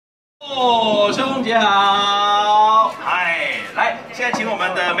哦，秋凤姐好，嗨，来，现在请我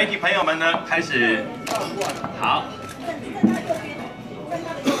们的媒体朋友们呢开始，好，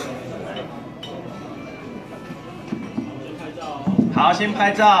好，先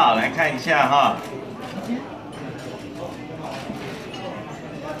拍照来看一下哈。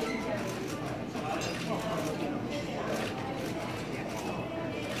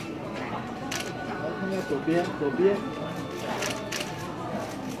 左边，左边。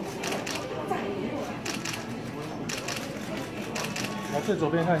来最左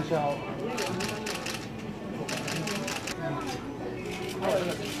边看一下哦。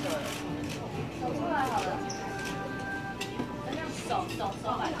手出来好了。手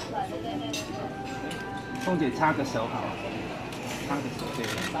摆出来，对。凤姐插个手好，插个手对。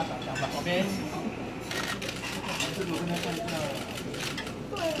打左边。最左边看一下。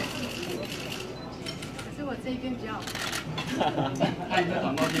可是我这一边比较好。按这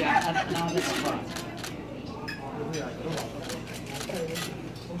转过去啊，然后再转过来。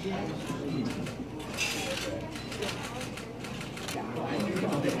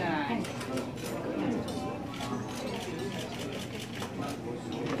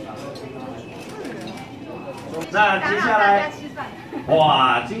那接下来，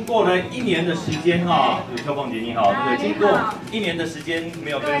哇，经过了1年的时间哈，秋凤姐你好，对，经过1年的时间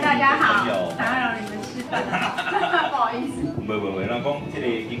没有跟你的朋友，打扰你们吃饭，不好意思。不，老公，这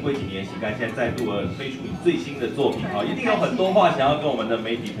里经过几年时间，现在再度推出你最新的作品哈，一定有很多话想要跟我们的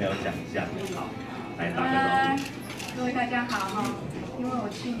媒体朋友讲一下，好，来打个招呼。各位大家好哈，因为我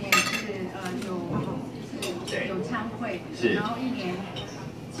去年是有参会，是，然后1年，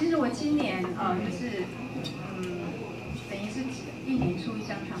其实我今年就是等于是1年出1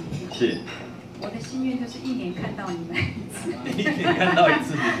张唱片，是。我的心愿就是1年看到你们1次，1年看到1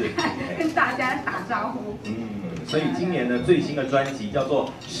次，是不是？跟大家打招呼。所以今年的最新的专辑叫做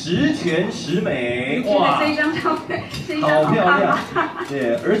《十全十美》，哇，这一张照片，好漂亮，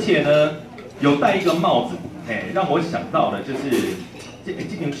对，而且呢有戴一个帽子，让我想到的就是今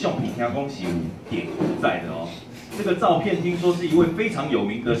年相片听说是有典故在的哦。这个照片听说是一位非常有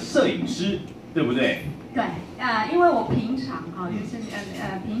名的摄影师，对不对？对，因为我平常就是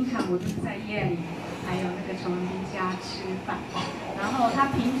平常我就是在夜里还有那个崇文斌家吃饭，然后他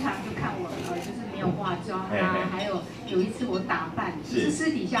平常就看我就是没有化妆啊，还有一次我打扮，是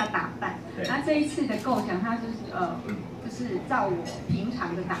私底下打扮，然后这一次的构想他就是照我平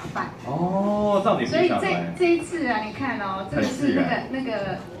常的打扮。哦，照你平常。所以这一次啊，你看哦，这个是那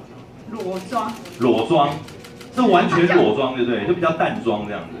个裸妆。裸妆，是完全裸妆，对不对？就比较淡妆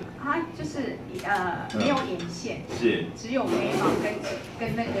这样子。它就是没有眼线，是，只有眉毛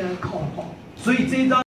跟那个口红。所以这一张。